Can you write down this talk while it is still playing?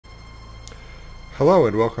Hello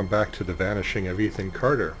and welcome back to the Vanishing of Ethan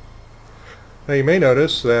Carter. Now you may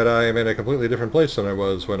notice that I am in a completely different place than I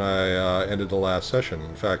was when I ended the last session.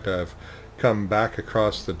 In fact, I've come back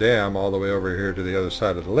across the dam all the way over here to the other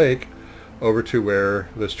side of the lake, over to where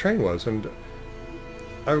this train was. And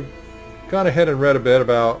I've gone ahead and read a bit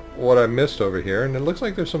about what I missed over here, and it looks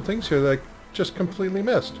like there's some things here that I just completely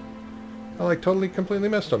missed. I totally completely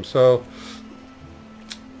missed them. So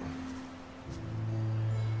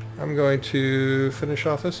I'm going to finish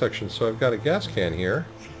off this section. So I've got a gas can here,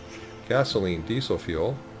 gasoline, diesel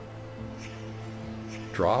fuel,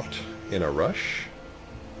 dropped in a rush.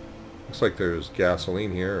 Looks like there's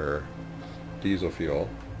gasoline here or diesel fuel.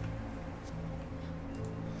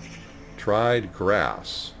 Dried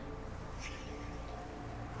grass.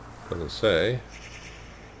 Doesn't say.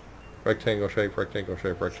 Rectangle shape, rectangle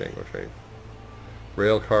shape, rectangle shape.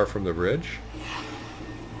 Rail car from the bridge.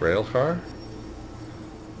 Rail car?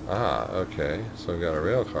 Ah, okay. So we've got a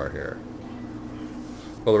rail car here.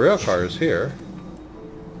 Well, the rail car is here.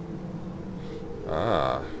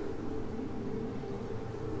 Ah.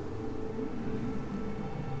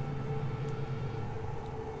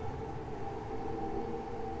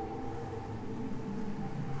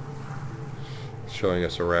 Showing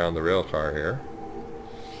us around the rail car here.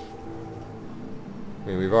 I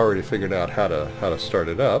mean, we've already figured out how to start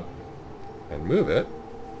it up and move it.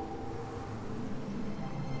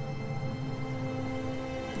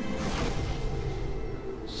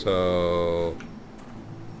 So,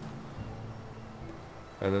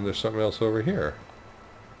 and then there's something else over here.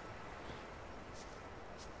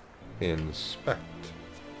 Inspect.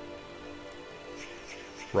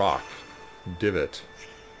 Rock. Divot.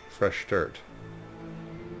 Fresh dirt.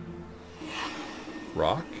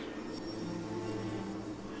 Rock.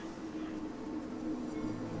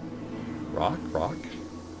 Rock, rock.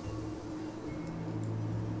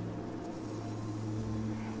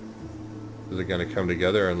 Is it going to come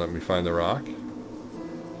together and let me find the rock?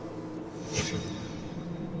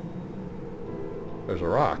 There's a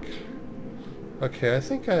rock. Okay, I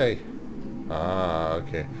think okay. I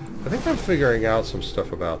think I'm figuring out some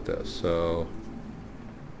stuff about this. So,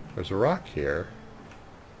 there's a rock here.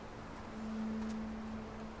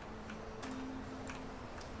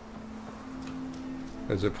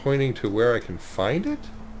 Is it pointing to where I can find it?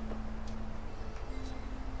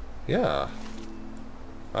 Yeah.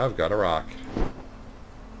 I've got a rock.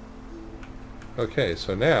 Okay,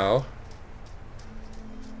 so now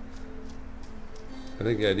I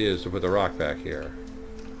think the idea is to put the rock back here.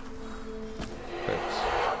 Fix.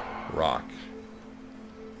 Rock.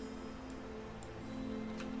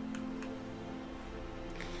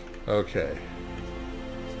 Okay.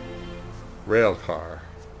 Rail car.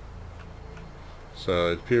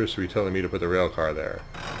 So it appears to be telling me to put the rail car there.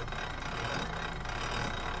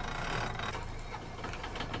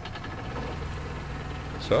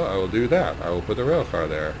 So I will do that. I will put the rail car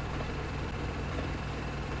there.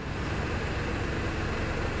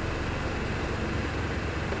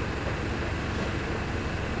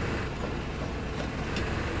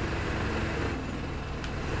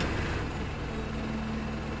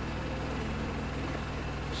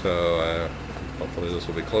 So hopefully this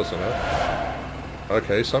will be close enough.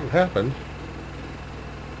 Okay, something happened.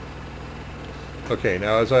 Okay,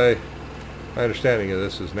 now as my understanding of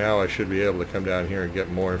this is now I should be able to come down here and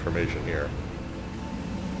get more information here.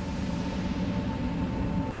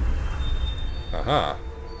 Aha.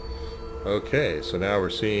 Okay, so now we're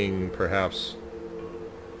seeing perhaps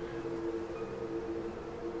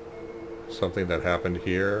something that happened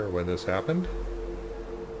here when this happened.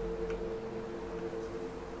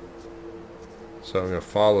 So I'm going to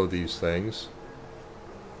follow these things.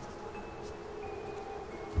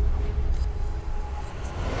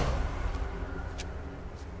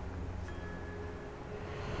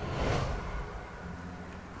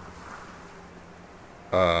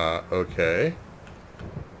 Okay.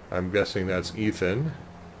 I'm guessing that's Ethan.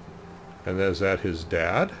 And is that his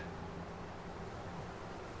dad?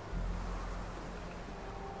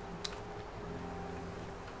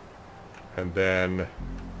 And then...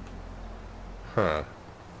 Huh.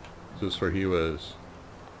 Is this where he was?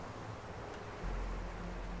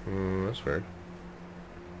 That's weird.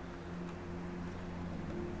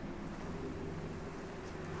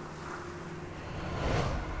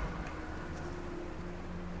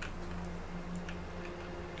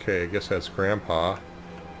 Okay, I guess that's Grandpa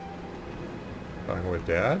talking with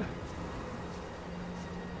Dad.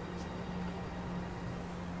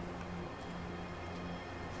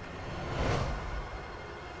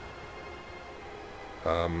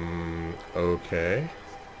 Okay.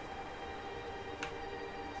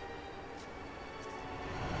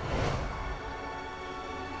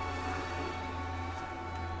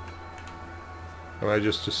 Am I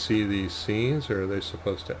just to see these scenes, or are they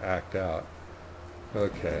supposed to act out?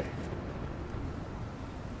 Okay.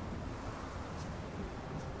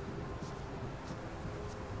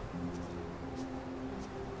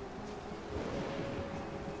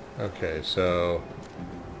 Okay, so...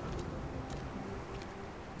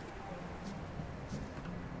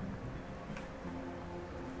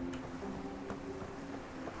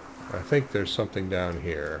 I think there's something down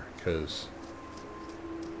here, because...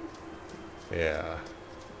 Yeah.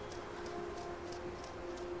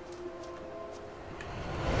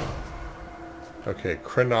 Okay,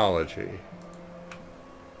 chronology.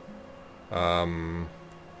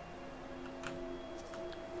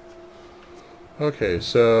 Okay,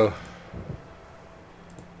 so...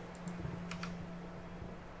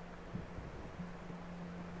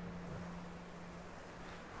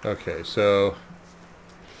 Okay, so...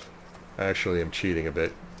 Actually, I'm cheating a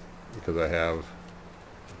bit, because I have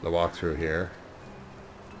the walkthrough here.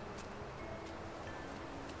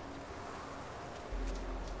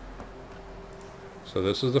 So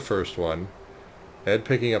this is the first one. Ed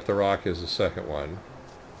picking up the rock is the second one.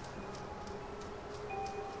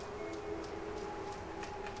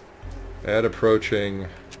 Ed approaching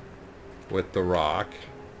with the rock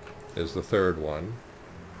is the third one.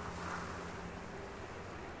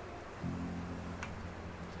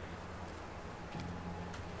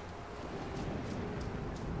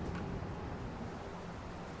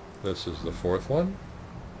 This is the fourth one.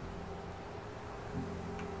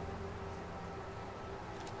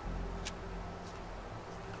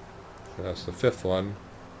 That's the fifth one.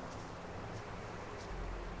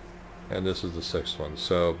 And this is the sixth one.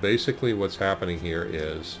 So basically what's happening here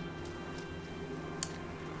is,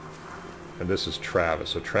 and this is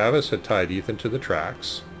Travis. So Travis had tied Ethan to the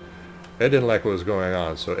tracks. Ed didn't like what was going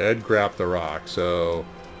on, so Ed grabbed the rock. So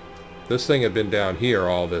this thing had been down here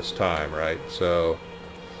all this time, right? So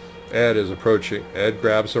Ed is approaching, Ed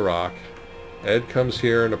grabs the rock. Ed comes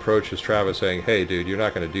here and approaches Travis saying, hey dude, you're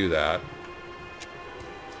not going to do that.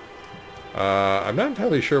 I'm not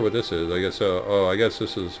entirely sure what this is. I guess so. Oh, I guess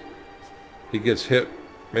this is, he gets hit,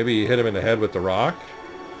 maybe he hit him in the head with the rock.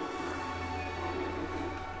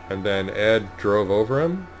 And then Ed drove over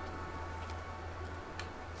him.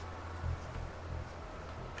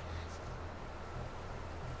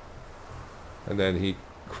 And then he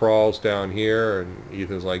crawls down here and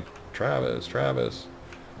Ethan's like, Travis, Travis.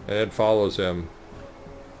 And Ed follows him.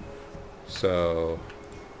 So,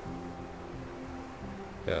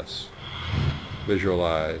 yes.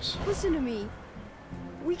 Visualize. Listen to me.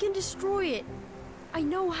 We can destroy it. I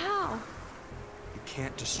know how. You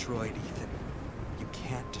can't destroy it, Ethan. You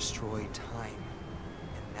can't destroy time.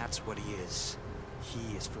 And that's what he is.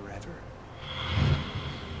 He is forever.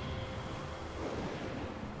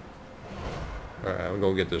 Alright, I'm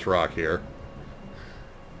going to get this rock here.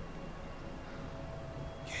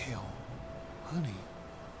 Gail, honey,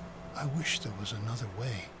 I wish there was another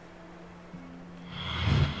way.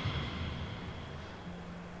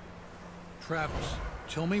 Travis,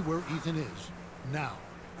 tell me where Ethan is. Now.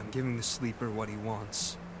 I'm giving the sleeper what he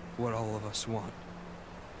wants. What all of us want.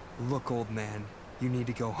 Look, old man, you need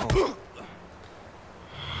to go home.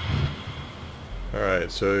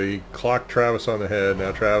 Alright, so he clocked Travis on the head.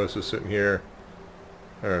 Now Travis is sitting here.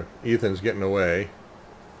 Or Ethan's getting away.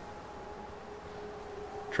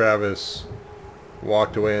 Travis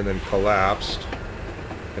walked away and then collapsed.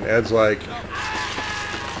 And Ed's like,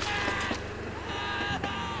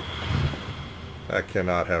 that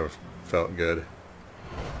cannot have felt good.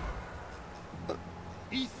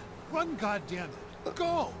 Ethan, run, goddammit.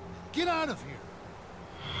 Go! Get out of here!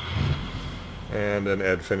 And then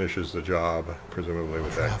Ed finishes the job, presumably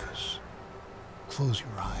with that. Travis, close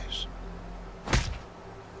your eyes.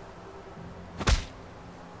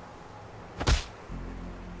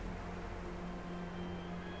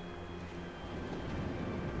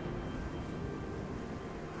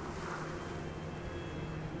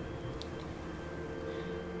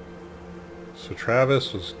 So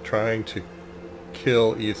Travis was trying to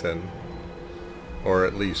kill Ethan, or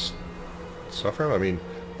at least suffer him. I mean,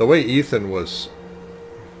 the way Ethan was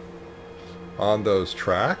on those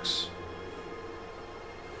tracks,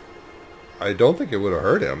 I don't think it would have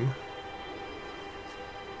hurt him.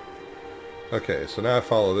 Okay, so now I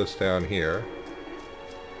follow this down here.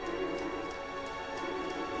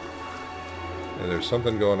 And there's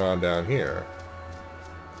something going on down here.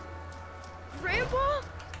 Grandpa?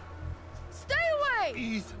 Stay away!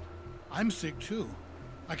 Ethan, I'm sick too.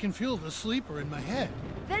 I can feel the sleeper in my head.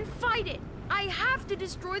 Then fight it! I have to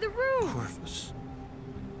destroy the room! Corvus,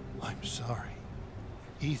 I'm sorry.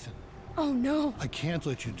 Ethan, Oh no! I can't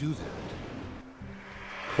let you do that.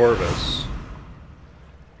 Corvus.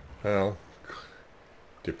 Well,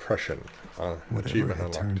 depression. Whatever Achievement had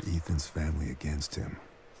unlocked. turned Ethan's family against him,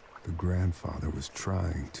 the grandfather was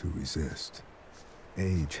trying to resist.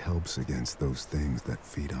 Age helps against those things that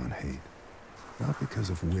feed on hate. Not because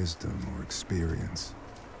of wisdom or experience,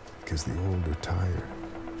 because the old are tired.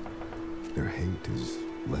 Their hate is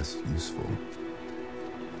less useful.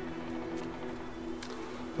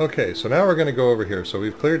 Okay, so now we're going to go over here. So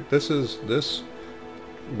we've cleared, this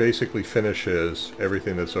basically finishes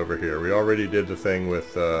everything that's over here. We already did the thing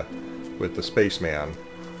with the spaceman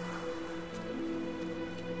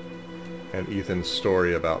and Ethan's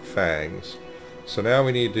story about fangs. So now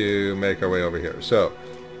we need to make our way over here. So,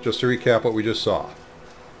 just to recap what we just saw.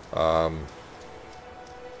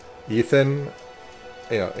 Ethan,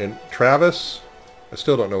 and Travis, I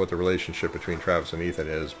still don't know what the relationship between Travis and Ethan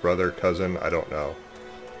is. Brother, cousin, I don't know.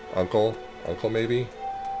 Uncle maybe?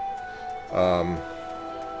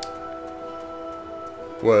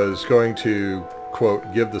 Was going to,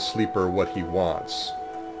 quote, give the sleeper what he wants.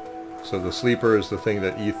 So the sleeper is the thing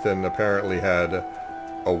that Ethan apparently had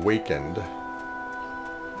awakened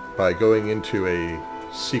by going into a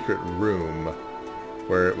secret room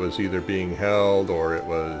where it was either being held or it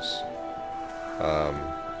was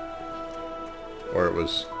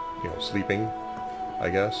sleeping, I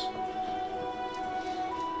guess.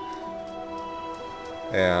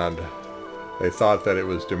 And they thought that it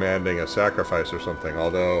was demanding a sacrifice or something,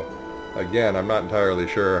 although, again, I'm not entirely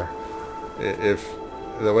sure if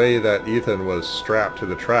the way that Ethan was strapped to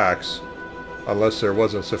the tracks, unless there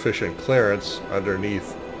wasn't sufficient clearance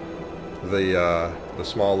underneath the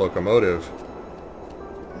small locomotive,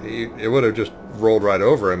 it would have just rolled right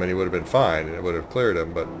over him and he would have been fine and it would have cleared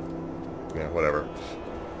him, but yeah, whatever.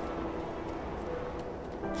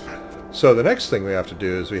 So the next thing we have to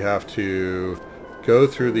do is we have to go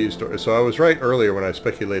through these doors. So I was right earlier when I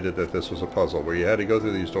speculated that this was a puzzle where you had to go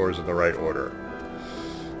through these doors in the right order.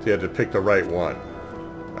 So you had to pick the right one,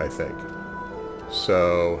 I think.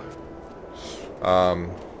 So,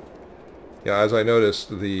 yeah, as I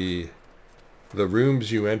noticed, the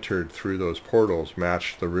rooms you entered through those portals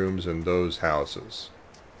matched the rooms in those houses.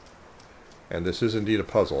 And this is indeed a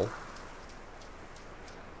puzzle.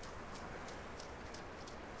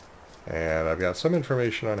 And I've got some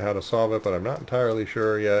information on how to solve it, but I'm not entirely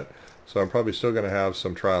sure yet. So I'm probably still going to have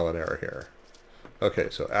some trial and error here. Okay,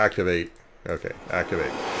 so activate. Okay,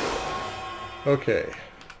 activate. Okay,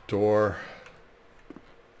 door.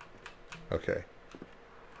 Okay.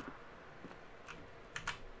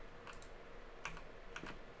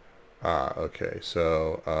 Okay,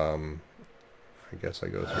 so, I guess I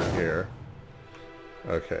go through here.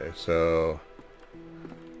 Okay, so...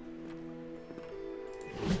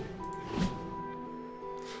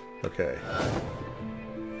 Okay.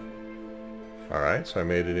 Alright, so I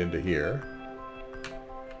made it into here.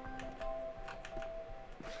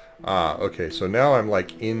 Okay, so now I'm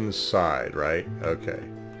like inside, right? Okay.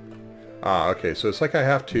 Okay, so it's like I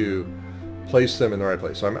have to place them in the right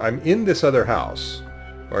place. So I'm in this other house,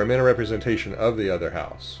 or I'm in a representation of the other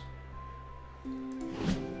house.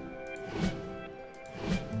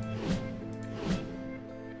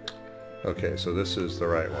 Okay, so this is the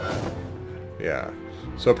right one. Yeah.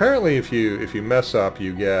 So apparently if you mess up,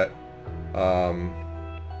 you get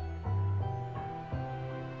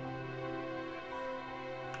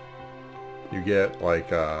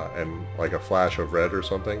like a flash of red or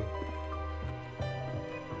something.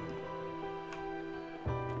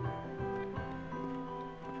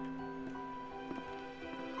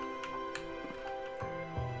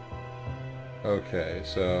 Okay,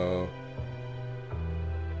 so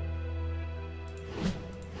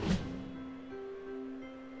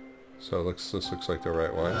this looks like the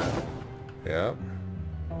right one. Yeah.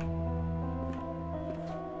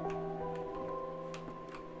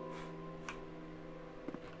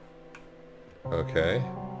 Okay.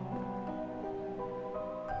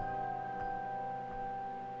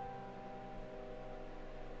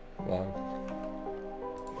 Long.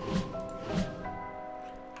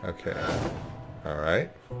 Okay. All right.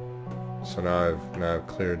 So now I've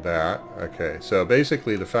cleared that. Okay. So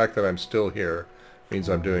basically, the fact that I'm still here means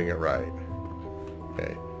I'm doing it right.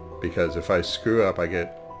 Okay. Because if I screw up, I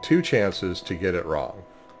get 2 chances to get it wrong.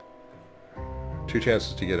 2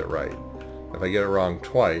 chances to get it right. If I get it wrong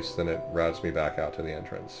twice, then it routes me back out to the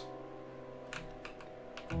entrance.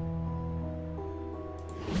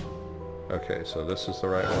 Okay, so this is the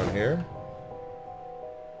right one here.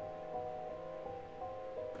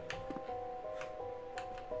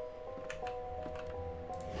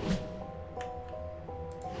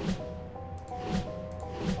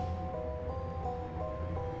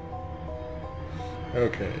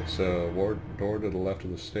 Okay, so door to the left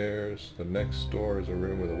of the stairs. The next door is a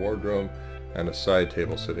room with a wardrobe and a side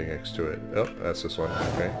table sitting next to it. Oh, that's this one.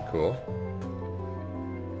 Okay, cool.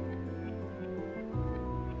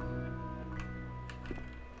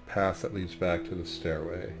 Path that leads back to the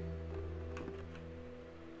stairway.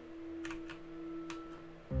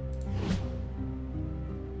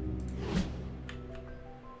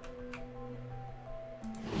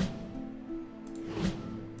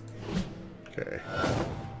 Okay.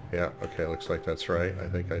 Yeah, okay, looks like that's right. I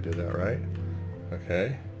think I did that right.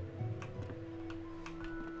 Okay.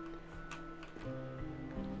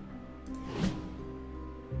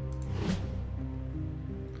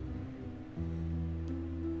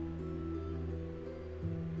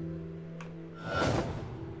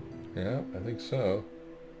 Yeah, I think so.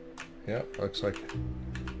 Yeah, looks like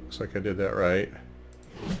I did that right.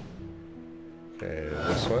 Okay,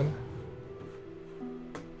 this one.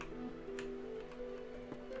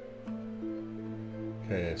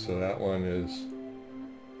 Okay, so that one is...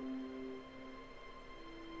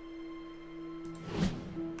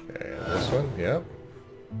 Okay, and this one, yep.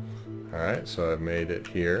 Alright, so I've made it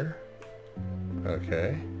here.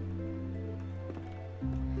 Okay.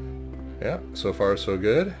 Yeah, so far so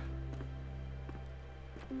good.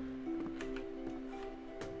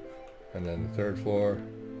 And then the third floor.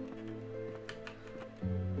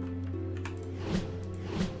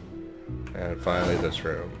 And finally this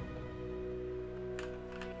room.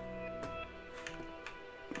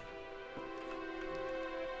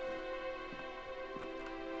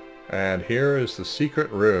 And here is the secret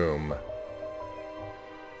room.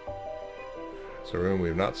 It's a room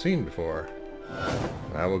we've not seen before.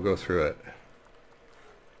 I will go through it.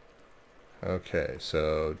 Okay,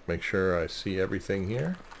 so make sure I see everything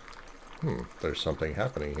here. There's something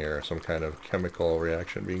happening here. Some kind of chemical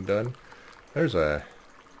reaction being done. There's a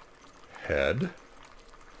head.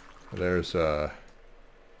 There's a...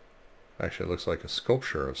 Actually, it looks like a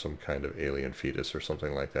sculpture of some kind of alien fetus or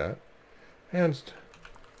something like that. And...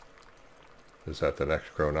 Is that the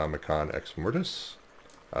Necronomicon Ex Mortis?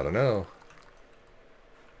 I don't know.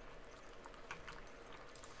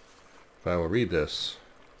 But I will read this.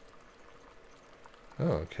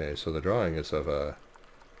 Oh, okay, so the drawing is of a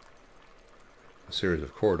series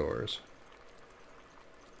of corridors.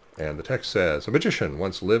 And the text says, a magician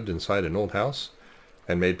once lived inside an old house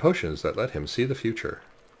and made potions that let him see the future.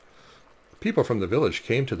 People from the village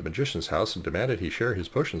came to the magician's house and demanded he share his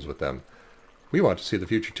potions with them. We want to see the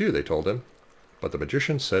future too, they told him. But the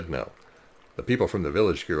magician said no. The people from the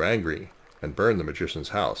village grew angry and burned the magician's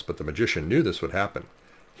house, but the magician knew this would happen.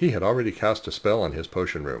 He had already cast a spell on his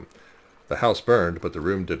potion room. The house burned, but the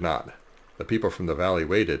room did not. The people from the valley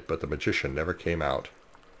waited, but the magician never came out.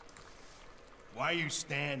 Why are you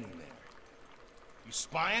standing there? You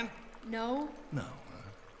spying? No. No, huh?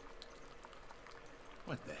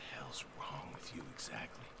 What the hell's wrong with you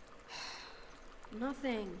exactly?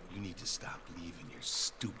 Nothing. You need to stop leaving your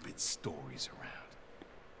stupid stories around.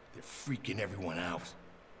 They're freaking everyone out.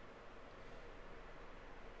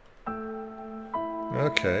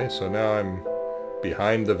 Okay, so now I'm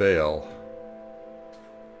behind the veil.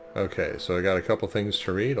 Okay, so I got a couple things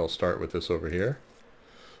to read. I'll start with this over here.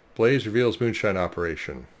 Blaze reveals moonshine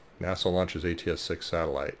operation. NASA launches ATS-6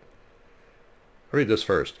 satellite. I'll read this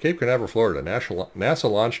first. Cape Canaveral, Florida.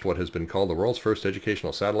 NASA launched what has been called the world's first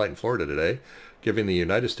educational satellite in Florida today, giving the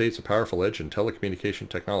United States a powerful edge in telecommunication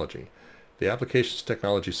technology. The Applications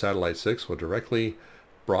Technology Satellite 6 will directly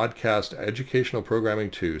broadcast educational programming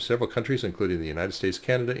to several countries, including the United States,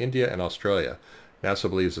 Canada, India, and Australia. NASA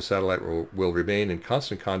believes the satellite will remain in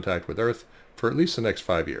constant contact with Earth for at least the next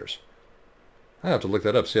 5 years. I have to look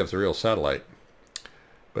that up, see if it's a real satellite.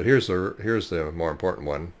 But here's the more important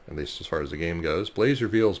one, at least as far as the game goes. Blaze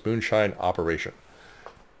reveals Moonshine Operation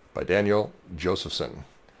by Daniel Josephson.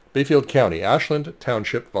 Bayfield County, Ashland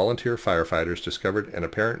Township volunteer firefighters discovered an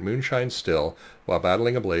apparent moonshine still while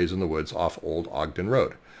battling a blaze in the woods off Old Ogden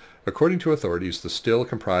Road. According to authorities, the still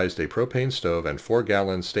comprised a propane stove and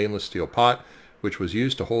 4-gallon stainless steel pot, which was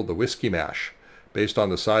used to hold the whiskey mash. Based on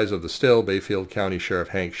the size of the still, Bayfield County Sheriff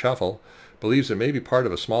Hank Shuffle believes it may be part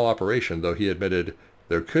of a small operation, though he admitted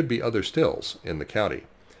there could be other stills in the county.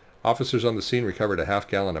 Officers on the scene recovered a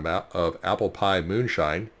half-gallon of apple pie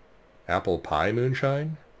moonshine. Apple pie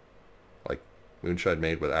moonshine? Like moonshine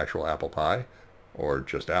made with actual apple pie? Or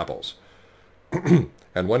just apples?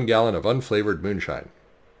 And 1 gallon of unflavored moonshine.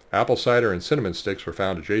 Apple cider and cinnamon sticks were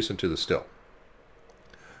found adjacent to the still.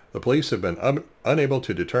 The police have been unable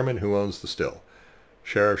to determine who owns the still.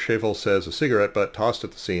 Sheriff Schaeffel says a cigarette butt tossed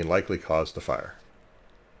at the scene likely caused the fire.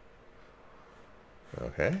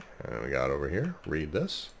 Okay, and we got over here. Read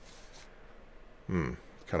this. Kind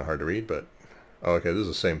of hard to read, but... Oh, okay, this is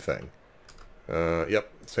the same thing.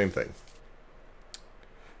 Yep, same thing.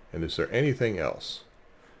 And is there anything else?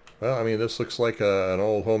 Well, I mean, this looks like an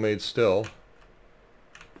old homemade still.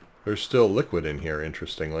 There's still liquid in here,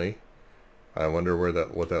 interestingly. I wonder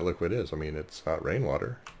what that liquid is. I mean, it's not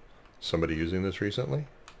rainwater. Somebody using this recently?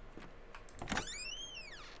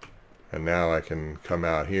 And now I can come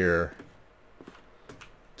out here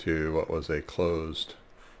to what was a closed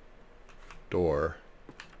door.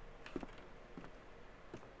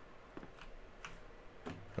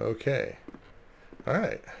 Okay.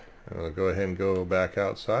 Alright. I'll go ahead and go back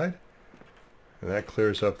outside. And that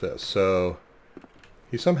clears up this. So,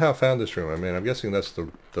 he somehow found this room. I mean, I'm guessing that's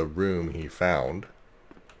the room he found.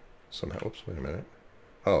 Somehow. Oops, wait a minute.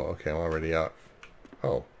 Oh, okay, I'm already out.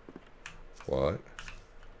 Oh. What?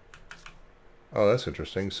 Oh, that's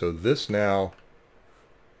interesting. So this now,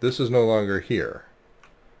 this is no longer here.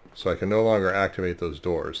 So I can no longer activate those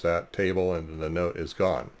doors. That table and the note is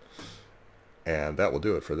gone. And that will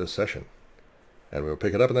do it for this session. And we'll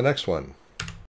pick it up in the next one.